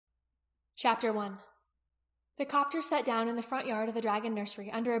Chapter 1. The copter set down in the front yard of the dragon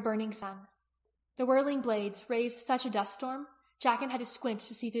nursery under a burning sun. The whirling blades raised such a dust storm, Jaqen had to squint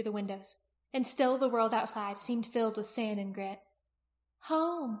to see through the windows, and still the world outside seemed filled with sand and grit.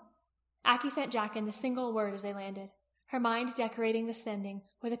 Home! Aki sent Jaqen the single word as they landed, her mind decorating the sending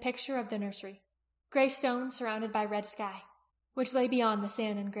with a picture of the nursery, gray stone surrounded by red sky, which lay beyond the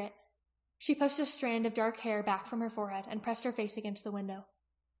sand and grit. She pushed a strand of dark hair back from her forehead and pressed her face against the window.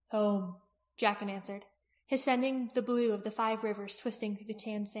 Home, Jaqen answered, his sending the blue of the 5 rivers twisting through the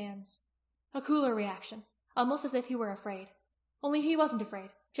tan sands. A cooler reaction, almost as if he were afraid. Only he wasn't afraid,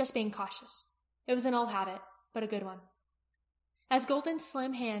 just being cautious. It was an old habit, but a good one. As Golden's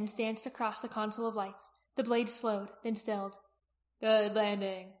slim hands danced across the console of lights, the blades slowed, then stilled. Good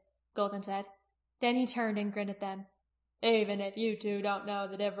landing, Golden said. Then he turned and grinned at them. Even if you two don't know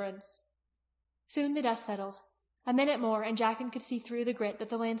the difference. Soon the dust settled. A minute more, and Jaqen could see through the grit that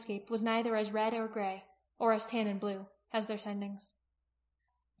the landscape was neither as red or gray, or as tan and blue, as their sendings.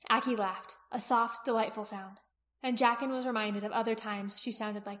 Aki laughed, a soft, delightful sound, and Jaqen was reminded of other times she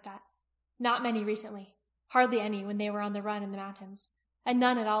sounded like that. Not many recently, hardly any when they were on the run in the mountains, and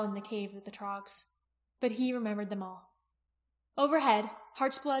none at all in the cave with the trogs. But he remembered them all. Overhead,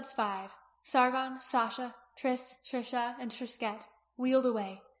 Heartsblood's 5, Sargon, Sasha, Triss, Trisha, and Trisket, wheeled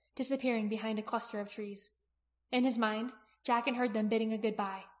away, disappearing behind a cluster of trees. In his mind, Jaqen heard them bidding a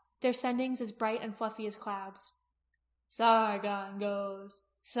goodbye, their sendings as bright and fluffy as clouds. Sargon goes,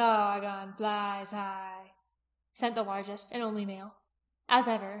 Sargon flies high, sent the largest and only male. As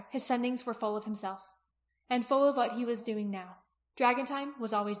ever, his sendings were full of himself, and full of what he was doing now. Dragon time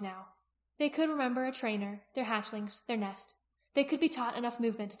was always now. They could remember a trainer, their hatchlings, their nest. They could be taught enough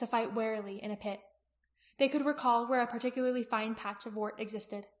movements to fight warily in a pit. They could recall where a particularly fine patch of wart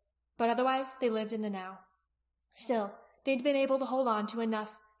existed, but otherwise they lived in the now. Still, they'd been able to hold on to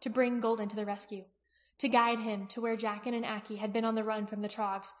enough to bring Golden to the rescue, to guide him to where Jaqen and Aki had been on the run from the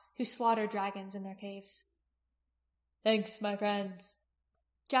trogs who slaughtered dragons in their caves. Thanks, my friends.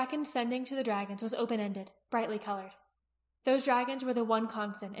 Jaqen's sending to the dragons was open-ended, brightly colored. Those dragons were the one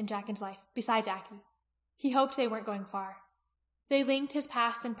constant in Jaqen's life, besides Aki. He hoped they weren't going far. They linked his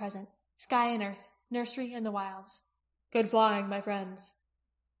past and present, sky and earth, nursery and the wilds. Good flying, my friends.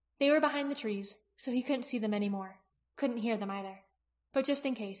 They were behind the trees, so he couldn't see them anymore, couldn't hear them either. But just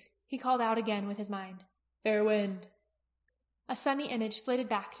in case, he called out again with his mind. Fair wind. A sunny image flitted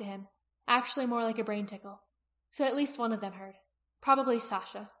back to him, actually more like a brain tickle. So at least one of them heard. Probably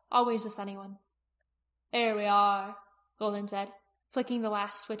Sasha, always the sunny one. There we are, Golden said, flicking the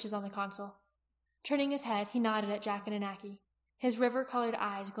last switches on the console. Turning his head, he nodded at Jaqen and Aki, his river-colored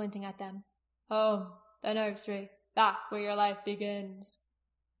eyes glinting at them. Home, the nursery, back where your life begins.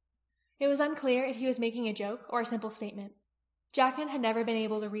 It was unclear if he was making a joke or a simple statement. Jaqen had never been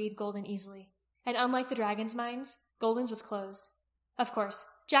able to read Golden easily, and unlike the dragon's minds, Golden's was closed. Of course,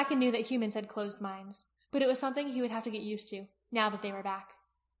 Jaqen knew that humans had closed minds, but it was something he would have to get used to, now that they were back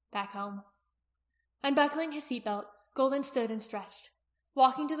home. Unbuckling his seatbelt, Golden stood and stretched.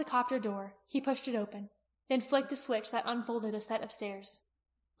 Walking to the copter door, he pushed it open, then flicked a switch that unfolded a set of stairs.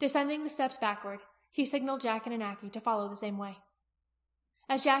 Descending the steps backward, he signaled Jaqen and Aki to follow the same way.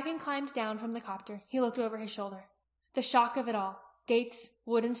 As Jaqen climbed down from the copter, he looked over his shoulder. The shock of it all, gates,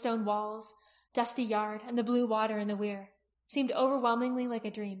 wood and stone walls, dusty yard, and the blue water in the weir, seemed overwhelmingly like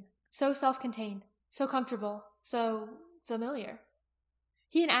a dream, so self-contained, so comfortable, so familiar.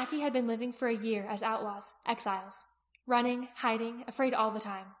 He and Aki had been living for a year as outlaws, exiles, running, hiding, afraid all the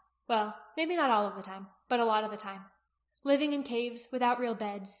time. Well, maybe not all of the time, but a lot of the time. Living in caves without real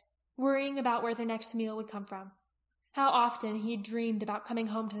beds, worrying about where their next meal would come from. How often he'd dreamed about coming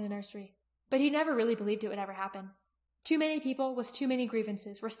home to the nursery, but he never really believed it would ever happen. Too many people with too many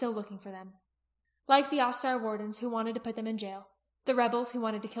grievances were still looking for them. Like the Ostar wardens who wanted to put them in jail, the rebels who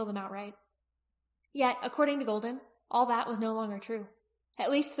wanted to kill them outright. Yet, according to Golden, all that was no longer true.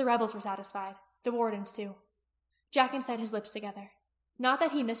 At least the rebels were satisfied, the wardens too. Jaqen set his lips together. Not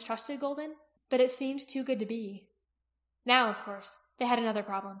that he mistrusted Golden, but it seemed too good to be. Now, of course, they had another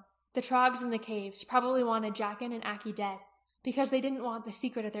problem. The trogs in the caves probably wanted Jaqen and Aki dead, because they didn't want the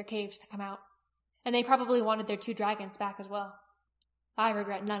secret of their caves to come out. And they probably wanted their 2 dragons back as well. I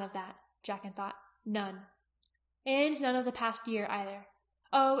regret none of that, Jaqen thought. None. And none of the past year either.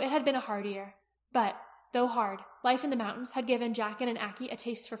 Oh, it had been a hard year. But, though hard, life in the mountains had given Jaqen and Aki a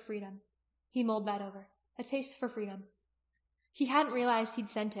taste for freedom. He mulled that over. A taste for freedom. He hadn't realized he'd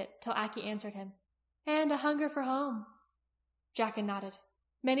sent it till Aki answered him. And a hunger for home. Jaqen nodded.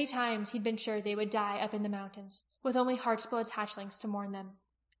 Many times he'd been sure they would die up in the mountains, with only Heartsblood's hatchlings to mourn them.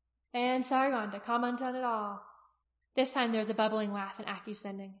 And Sargon to comment on it all. This time there was a bubbling laugh in Aki's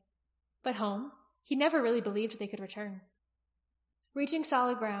sending. But home? He never really believed they could return. Reaching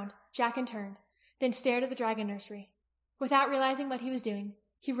solid ground, Jaqen turned, then stared at the dragon nursery. Without realizing what he was doing,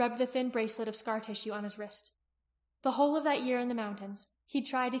 he rubbed the thin bracelet of scar tissue on his wrist. The whole of that year in the mountains, he'd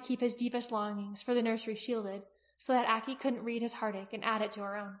tried to keep his deepest longings for the nursery shielded so that Aki couldn't read his heartache and add it to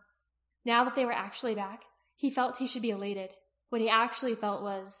her own. Now that they were actually back, he felt he should be elated. What he actually felt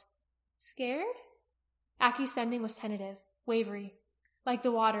was scared? Aki's sending was tentative, wavery, like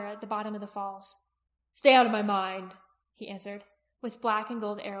the water at the bottom of the falls. "Stay out of my mind," he answered, with black and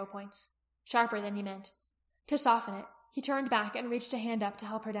gold arrow points, sharper than he meant. To soften it, he turned back and reached a hand up to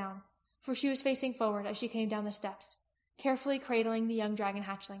help her down, for she was facing forward as she came down the steps, carefully cradling the young dragon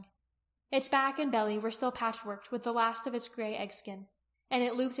hatchling. Its back and belly were still patchworked with the last of its gray egg skin, and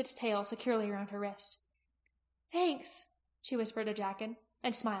it looped its tail securely around her wrist. "Thanks," she whispered to Jaqen,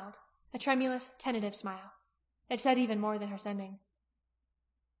 and smiled, a tremulous, tentative smile. It said even more than her sending.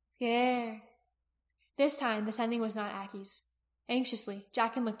 "Scared." This time, the sending was not Aki's. Anxiously,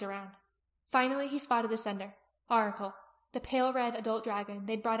 Jaqen looked around. Finally, he spotted the sender, Oracle, the pale red adult dragon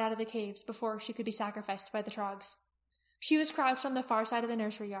they'd brought out of the caves before she could be sacrificed by the Trogs. She was crouched on the far side of the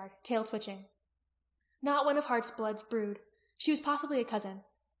nursery yard, tail twitching. Not one of Heartsblood's brood. She was possibly a cousin,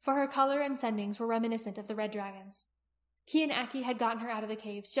 for her color and sendings were reminiscent of the red dragons. He and Aki had gotten her out of the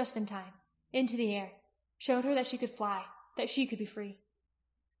caves just in time, into the air, showed her that she could fly, that she could be free.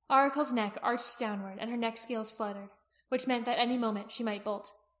 Oracle's neck arched downward and her neck scales fluttered, which meant that any moment she might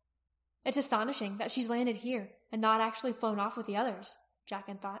bolt. It's astonishing that she's landed here and not actually flown off with the others,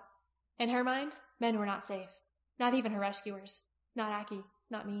 Jaqen thought. In her mind, men were not safe. Not even her rescuers. Not Aki.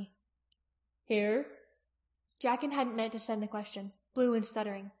 Not me. "Here?" Jaqen hadn't meant to send the question, blue and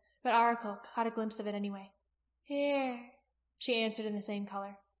stuttering, but Oracle caught a glimpse of it anyway. "Here," she answered in the same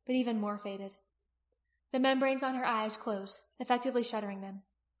color, but even more faded. The membranes on her eyes closed, effectively shuttering them.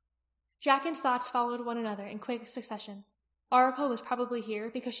 Jaqen's thoughts followed one another in quick succession. Oracle was probably here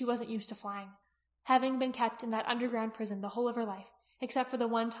because she wasn't used to flying, having been kept in that underground prison the whole of her life, except for the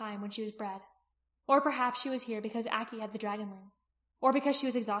one time when she was bred. Or perhaps she was here because Aki had the dragonling. Or because she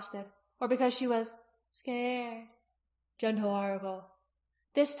was exhausted. Or because she was scared. "Gentle Oracle."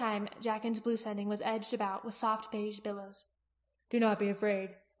 This time, Jaqen's blue sending was edged about with soft beige billows. "Do not be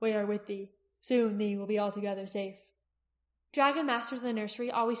afraid. We are with thee. Soon thee will be altogether safe." Dragon masters of the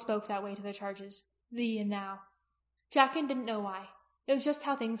nursery always spoke that way to their charges, thee and thou. Jaqen didn't know why. It was just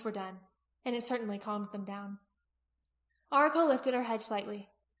how things were done, and it certainly calmed them down. Oracle lifted her head slightly.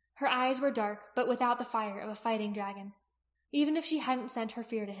 Her eyes were dark, but without the fire of a fighting dragon. Even if she hadn't sent her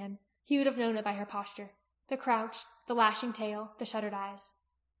fear to him, he would have known it by her posture. The crouch, the lashing tail, the shuttered eyes.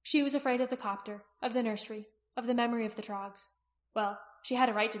 She was afraid of the copter, of the nursery, of the memory of the Trogs. Well, she had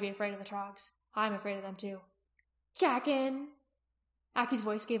a right to be afraid of the Trogs. I'm afraid of them too. "Jaqen!" Aki's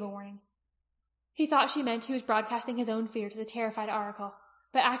voice gave a warning. He thought she meant he was broadcasting his own fear to the terrified Oracle,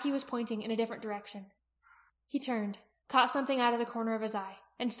 but Aki was pointing in a different direction. He turned, caught something out of the corner of his eye,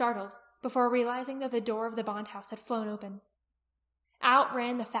 and startled, before realizing that the door of the bond house had flown open. Out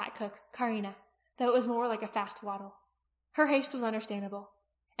ran the fat cook, Karina, though it was more like a fast waddle. Her haste was understandable.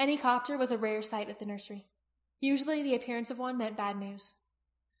 Any copter was a rare sight at the nursery. Usually the appearance of one meant bad news.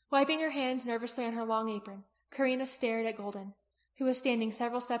 Wiping her hands nervously on her long apron, Karina stared at Golden, who was standing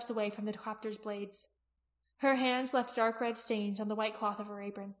several steps away from the copter's blades. Her hands left dark red stains on the white cloth of her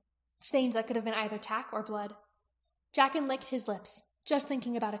apron, stains that could have been either tack or blood. Jaqen licked his lips, just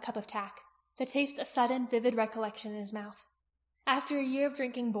thinking about a cup of tack, the taste a sudden, vivid recollection in his mouth. After a year of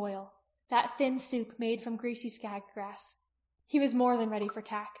drinking boil, that thin soup made from greasy skag grass, he was more than ready for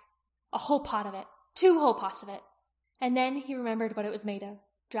tack. A whole pot of it, 2 whole pots of it. And then he remembered what it was made of,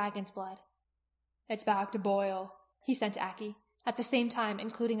 dragon's blood. "It's back to boil," he sent to Aki, at the same time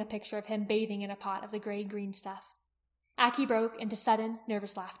including a picture of him bathing in a pot of the gray-green stuff. Aki broke into sudden,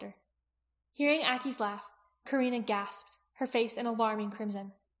 nervous laughter. Hearing Aki's laugh, Karina gasped, her face an alarming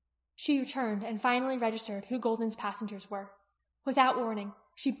crimson. She turned and finally registered who Golden's passengers were. Without warning,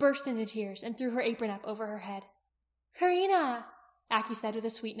 she burst into tears and threw her apron up over her head. "Karina!" Aki said with a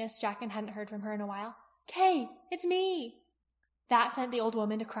sweetness Jaqen hadn't heard from her in a while. "Kay, it's me!" That sent the old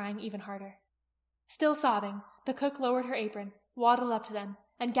woman to crying even harder. Still sobbing, the cook lowered her apron, waddled up to them,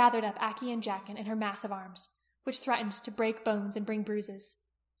 and gathered up Aki and Jaqen in her massive arms, which threatened to break bones and bring bruises.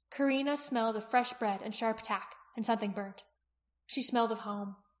 Karina smelled of fresh bread and sharp tack, and something burnt. She smelled of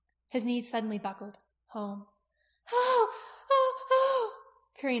home. His knees suddenly buckled. Home. "Oh! Oh! Oh!"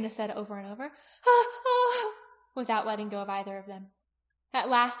 Karina said over and over. "Oh! Oh!" without letting go of either of them. At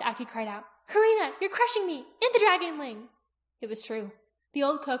last Aki cried out, "Karina, you're crushing me! In the dragonling!" It was true. The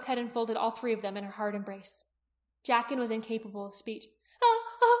old cook had enfolded all 3 of them in her hard embrace. Jaqen was incapable of speech.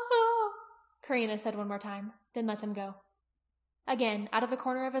 "Oh! Oh! Oh!" Karina said one more time, then let them go. Again, out of the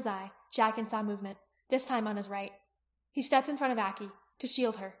corner of his eye, Jaqen saw movement, this time on his right. He stepped in front of Aki to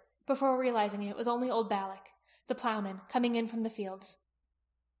shield her, before realizing it was only old Balak, the plowman, coming in from the fields.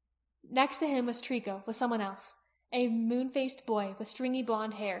 Next to him was Trico with someone else, a moon-faced boy with stringy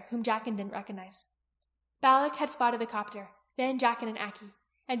blonde hair whom Jaqen didn't recognize. Balak had spotted the copter, then Jaqen and Aki,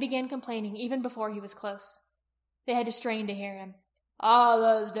 and began complaining even before he was close. They had to strain to hear him. "All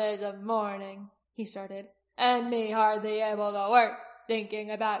those days of mourning," he started, "and me hardly able to work,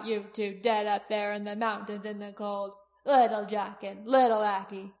 thinking about you two dead up there in the mountains in the cold. Little Jaqen, little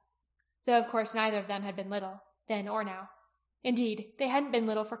Aki." Though of course neither of them had been little, then or now. Indeed, they hadn't been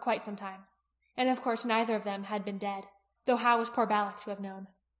little for quite some time. And of course neither of them had been dead, though how was poor Balak to have known?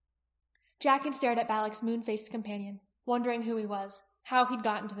 Jaqen stared at Balak's moon-faced companion, wondering who he was, how he'd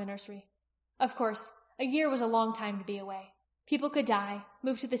gotten to the nursery. Of course, a year was a long time to be away. People could die,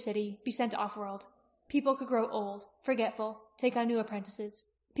 move to the city, be sent off-world. People could grow old, forgetful, take on new apprentices.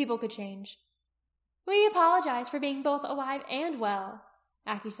 People could change. "We apologize for being both alive and well,"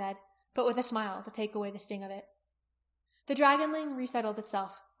 Aki said, but with a smile to take away the sting of it. The dragonling resettled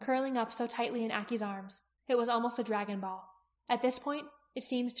itself, curling up so tightly in Aki's arms, it was almost a dragon ball. At this point, it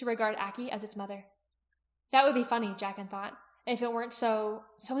seemed to regard Aki as its mother. That would be funny, Jaqen thought, if it weren't so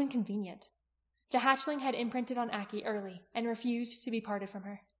inconvenient. The hatchling had imprinted on Aki early and refused to be parted from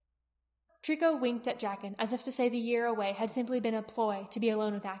her. Trico winked at Jaqen as if to say the year away had simply been a ploy to be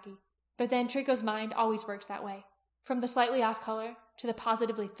alone with Aki, but then Trico's mind always works that way, from the slightly off color to the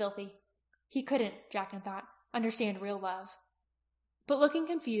positively filthy. He couldn't, Jaqen thought, understand real love. But looking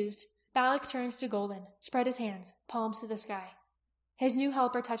confused, Balak turned to Golden, spread his hands, palms to the sky. His new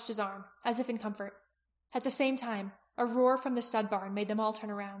helper touched his arm, as if in comfort. At the same time, a roar from the stud barn made them all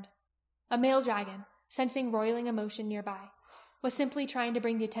turn around. A male dragon, sensing roiling emotion nearby, was simply trying to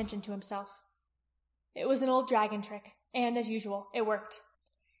bring the attention to himself. It was an old dragon trick, and, as usual, it worked.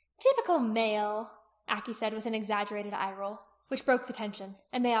 "Typical male," Aki said with an exaggerated eye roll, which broke the tension,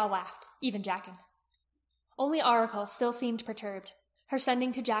 and they all laughed, even Jaqen. Only Oracle still seemed perturbed. Her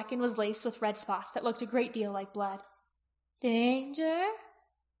sending to Jaqen was laced with red spots that looked a great deal like blood. "Danger?"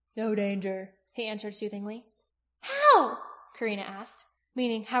 "No danger," he answered soothingly. "How?" Karina asked,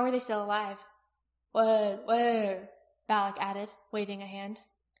 meaning how are they still alive? Where? Balak added, waving a hand.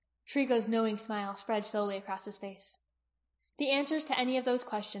 Trico's knowing smile spread slowly across his face. The answers to any of those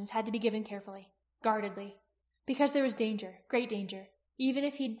questions had to be given carefully, guardedly, because there was danger, great danger, even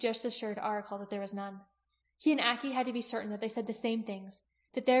if he'd just assured Oracle that there was none. He and Aki had to be certain that they said the same things,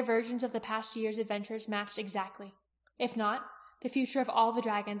 that their versions of the past year's adventures matched exactly. If not, the future of all the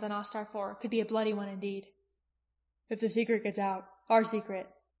dragons on All-Star 4 could be a bloody one indeed. "If the secret gets out, our secret,"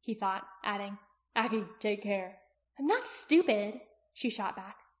 he thought, adding, "Aki, take care." "I'm not stupid," she shot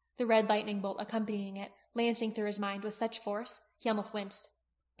back, the red lightning bolt accompanying it, lancing through his mind with such force, he almost winced.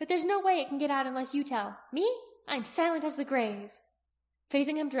 "But there's no way it can get out unless you tell. Me? I'm silent as the grave."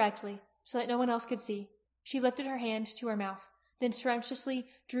 Facing him directly, so that no one else could see, she lifted her hand to her mouth, then surreptitiously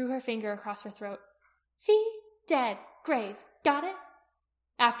drew her finger across her throat. "See? Dead. Grave. Got it?"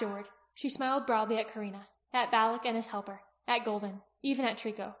 Afterward, she smiled broadly at Karina, at Balak and his helper, at Golden, even at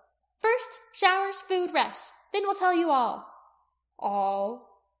Trico. "First, showers, food, rest. Then we'll tell you all."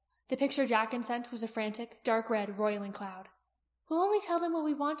 "All?" The picture Jaqen sent was a frantic, dark red, roiling cloud. "We'll only tell them what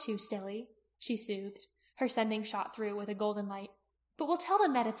we want to, silly," she soothed, her sending shot through with a golden light. "But we'll tell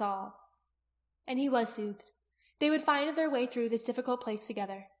them that it's all." And he was soothed. They would find their way through this difficult place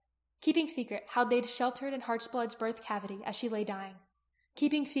together. Keeping secret how they'd sheltered in Heartsblood's birth cavity as she lay dying.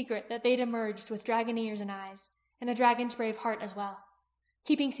 Keeping secret that they'd emerged with dragon ears and eyes, and a dragon's brave heart as well.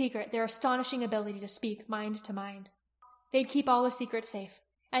 Keeping secret their astonishing ability to speak mind to mind. They'd keep all the secrets safe,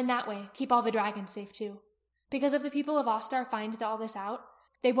 and that way keep all the dragons safe too. Because if the people of Ostar find all this out,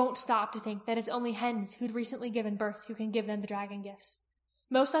 they won't stop to think that it's only hens who'd recently given birth who can give them the dragon gifts.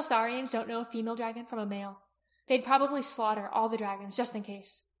 Most Ostarians don't know a female dragon from a male. They'd probably slaughter all the dragons just in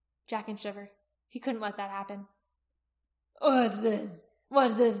case. Jaqen shivered. He couldn't let that happen. "What's this?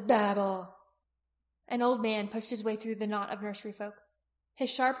 What's this babble?" An old man pushed his way through the knot of nursery folk. His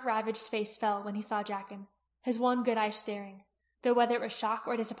sharp, ravaged face fell when he saw Jaqen, his one good eye staring, though whether it was shock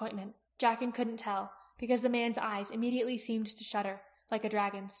or disappointment, Jaqen couldn't tell, because the man's eyes immediately seemed to shudder, like a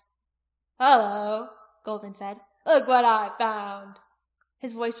dragon's. "Hello," Golden said. "Look what I found."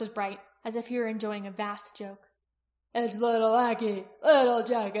 His voice was bright, as if he were enjoying a vast joke. "It's little Aki, little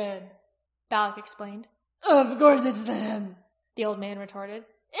Jaqen," Balak explained. "Of course it's them," the old man retorted.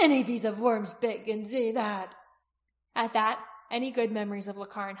 "Any piece of worm spit can see that." At that, any good memories of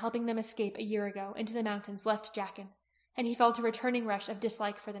Lakarn helping them escape a year ago into the mountains left Jaqen, and he felt a returning rush of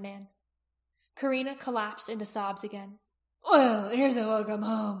dislike for the man. Karina collapsed into sobs again. Well, here's a welcome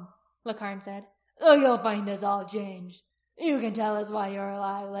home, Lacarne said. So you'll find us all changed. You can tell us why you're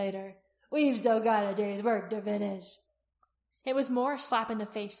alive later. We've still got a day's work to finish. It was more a slap in the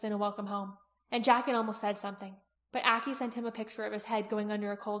face than a welcome home, and Jaqen almost said something, but Aki sent him a picture of his head going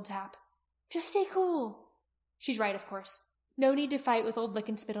under a cold tap. Just stay cool. She's right, of course. No need to fight with old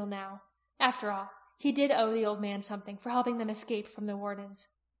Lickenspittle now. After all, he did owe the old man something for helping them escape from the wardens.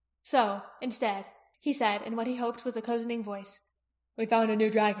 So, instead, he said in what he hoped was a cozening voice, We found a new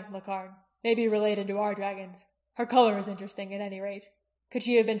dragon, Lacarne. Maybe related to our dragons. Her color is interesting, at any rate. Could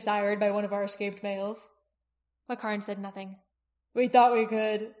she have been sired by one of our escaped males? Lacarne said nothing. We thought we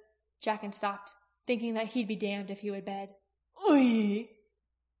could... Jaqen stopped, thinking that he'd be damned if he would bed. We...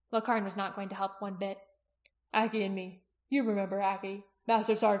 Lacarne was not going to help one bit. Aki and me. You remember Aki,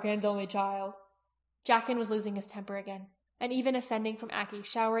 Master Sarkhan's only child. Jaqen was losing his temper again, and even ascending from Aki,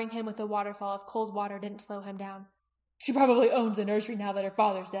 showering him with a waterfall of cold water didn't slow him down. She probably owns the nursery now that her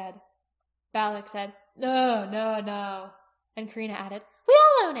father's dead. Balak said, No. And Karina added, We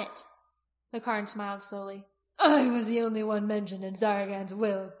all own it. Lacarne smiled slowly. I was the only one mentioned in Sarkhan's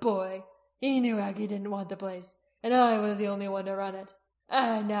will, boy. He knew Aki didn't want the place, and I was the only one to run it.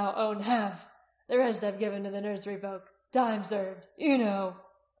 I now own half. The rest I've given to the nursery folk. Time served, you know.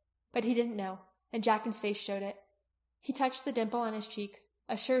 But he didn't know, and Jaqen's face showed it. He touched the dimple on his cheek,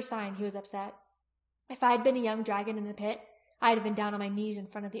 a sure sign he was upset. If I'd been a young dragon in the pit, I'd have been down on my knees in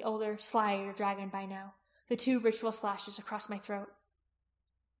front of the older, slyer dragon by now, the 2 ritual slashes across my throat.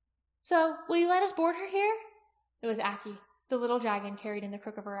 So, will you let us board her here? It was Aki, the little dragon carried in the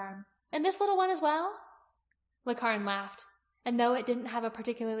crook of her arm. And this little one as well? Lacarne laughed, and though it didn't have a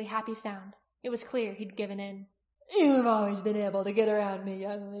particularly happy sound, it was clear he'd given in. You've always been able to get around me,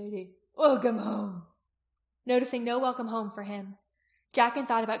 young lady. Welcome home. Noticing no welcome home for him, Jaqen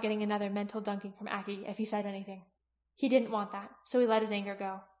thought about getting another mental dunking from Aki if he said anything. He didn't want that, so he let his anger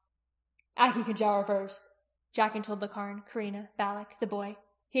go. Aki can shower first, Jaqen told Lacarne, Karina, Balak, the boy.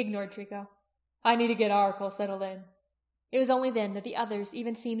 He ignored Trico. I need to get Oracle settled in. It was only then that the others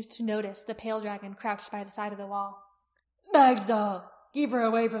even seemed to notice the pale dragon crouched by the side of the wall. Bagstall, keep her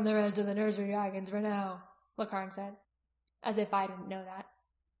away from the rest of the nursery dragons for now, Lacarne said. As if I didn't know that.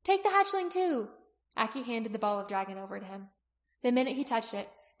 Take the hatchling too! Aki handed the ball of dragon over to him. The minute he touched it,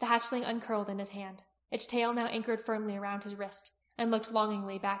 the hatchling uncurled in his hand, its tail now anchored firmly around his wrist, and looked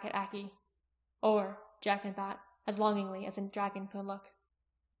longingly back at Aki. Or, Jaqen thought, as longingly as a dragon could look.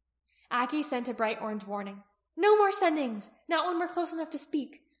 Aki sent a bright orange warning. No more sendings! Not when we're close enough to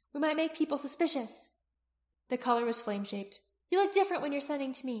speak. We might make people suspicious. The color was flame-shaped. You look different when you're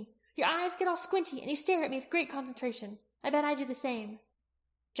sending to me. Your eyes get all squinty and you stare at me with great concentration. I bet I do the same.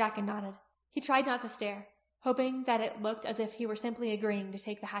 Jaqen nodded. He tried not to stare, hoping that it looked as if he were simply agreeing to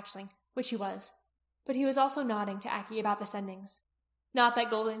take the hatchling, which he was. But he was also nodding to Aki about the sendings. Not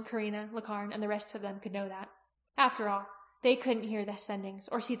that Golden, Karina, Lacarne, and the rest of them could know that. After all, they couldn't hear the sendings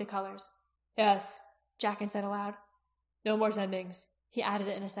or see the colors. Yes, Jaqen said aloud. No more sendings, he added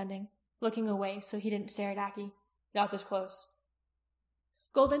it in ascending, looking away so he didn't stare at Aki. Not this close.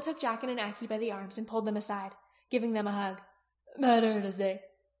 Golden took Jaqen and Aki by the arms and pulled them aside, giving them a hug. Better to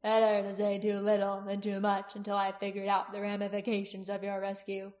say too little than too much until I've figured out the ramifications of your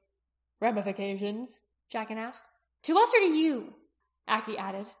rescue. Ramifications? Jaqen asked. To us or to you? Aki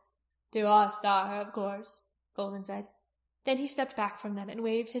added. To us, Star, of course, Golden said. Then he stepped back from them and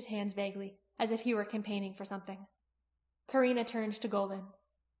waved his hands vaguely, as if he were campaigning for something. Karina turned to Golden.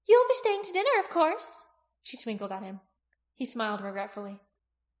 You'll be staying to dinner, of course. She twinkled at him. He smiled regretfully.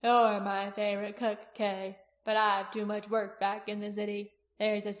 You're my favorite cook, Kay, but I've too much work back in the city.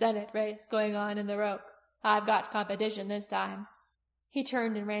 There's a Senate race going on in the Roke. I've got competition this time. He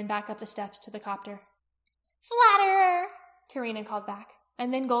turned and ran back up the steps to the copter. Flatterer! Karina called back,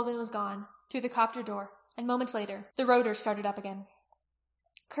 and then Golden was gone, through the copter door, and moments later, the rotor started up again.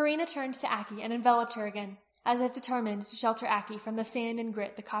 Karina turned to Aki and enveloped her again, as if determined to shelter Aki from the sand and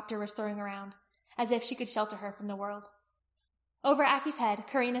grit the copter was throwing around, as if she could shelter her from the world. Over Aki's head,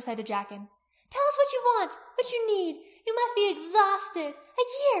 Karina said to Jaqen, Tell us what you want, what you need. You must be exhausted. A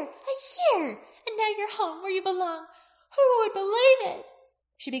year, and now you're home where you belong. Who would believe it?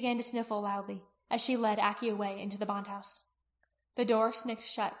 She began to sniffle loudly as she led Aki away into the bond house. The door snicked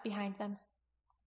shut behind them.